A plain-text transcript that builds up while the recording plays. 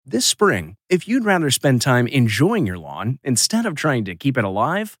This spring, if you'd rather spend time enjoying your lawn instead of trying to keep it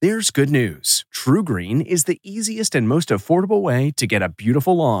alive, there's good news. TruGreen is the easiest and most affordable way to get a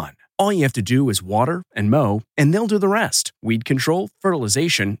beautiful lawn. All you have to do is water and mow, and they'll do the rest. Weed control,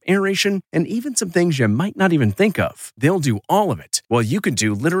 fertilization, aeration, and even some things you might not even think of. They'll do all of it, while you can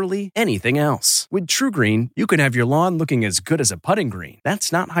do literally anything else. With TruGreen, you can have your lawn looking as good as a putting green.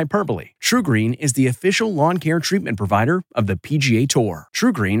 That's not hyperbole. TruGreen is the official lawn care treatment provider of the PGA Tour.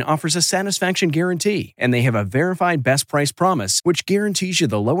 TruGreen offers a satisfaction guarantee, and they have a verified best price promise, which guarantees you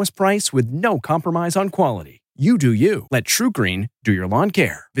the lowest price with no compromise on quality. You do you. Let TruGreen do your lawn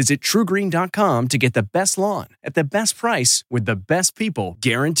care. Visit TruGreen.com to get the best lawn at the best price with the best people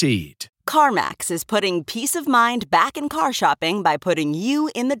guaranteed. CarMax is putting peace of mind back in car shopping by putting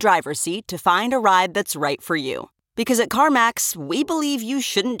you in the driver's seat to find a ride that's right for you. Because at CarMax, we believe you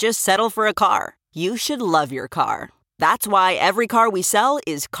shouldn't just settle for a car. You should love your car. That's why every car we sell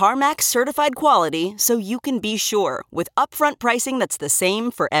is CarMax certified quality, so you can be sure with upfront pricing that's the same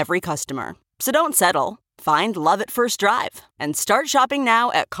for every customer. So don't settle. Find love at first drive and start shopping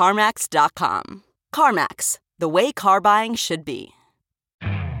now at CarMax.com. CarMax, the way car buying should be.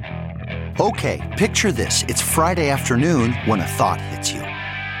 Okay, picture this. It's Friday afternoon when a thought hits you.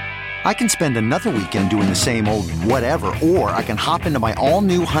 I can spend another weekend doing the same old whatever, or I can hop into my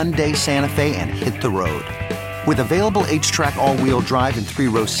all-new Hyundai Santa Fe and hit the road. With available H-Track all-wheel drive and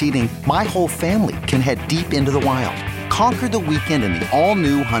 3-row seating, my whole family can head deep into the wild. Conquer the weekend in the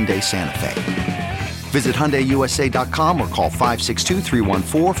all-new Hyundai Santa Fe. Visit HyundaiUSA.com or call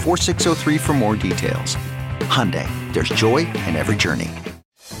 562-314-4603 for more details. Hyundai, there's joy in every journey.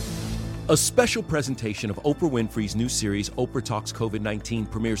 A special presentation of Oprah Winfrey's new series, Oprah Talks COVID-19,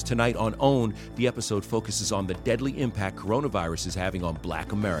 premieres tonight on OWN. The episode focuses on the deadly impact coronavirus is having on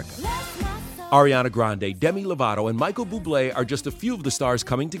Black America. Ariana Grande, Demi Lovato, and Michael Bublé are just a few of the stars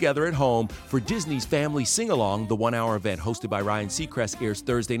coming together at home for Disney's Family Sing-Along. The one-hour event hosted by Ryan Seacrest airs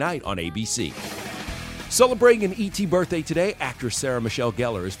Thursday night on ABC. Celebrating an E.T. birthday today, actress Sarah Michelle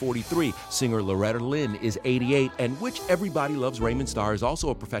Gellar is 43, singer Loretta Lynn is 88, and which Everybody Loves Raymond star is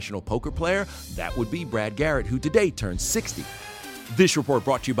also a professional poker player. That would be Brad Garrett, who today turns 60. This report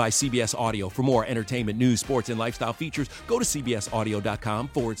brought to you by CBS Audio. For more entertainment, news, sports, and lifestyle features, go to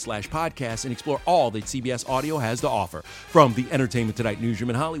cbsaudio.com/podcast and explore all that CBS Audio has to offer. From the Entertainment Tonight newsroom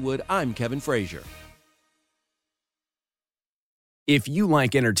in Hollywood, I'm Kevin Frazier. If you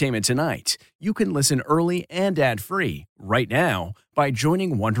like Entertainment Tonight, you can listen early and ad-free right now by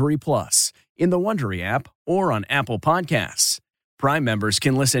joining Wondery Plus in the Wondery app or on Apple Podcasts. Prime members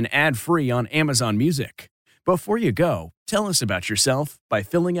can listen ad-free on Amazon Music. Before you go, tell us about yourself by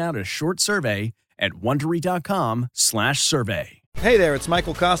filling out a short survey at Wondery.com/survey. Hey there, it's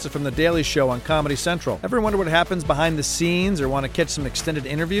Michael Costa from The Daily Show on Comedy Central. Ever wonder what happens behind the scenes or want to catch some extended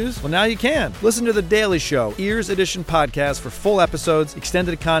interviews? Well, now you can. Listen to The Daily Show, Ears Edition podcast for full episodes,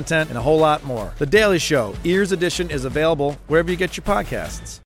 extended content, and a whole lot more. The Daily Show, Ears Edition is available wherever you get your podcasts.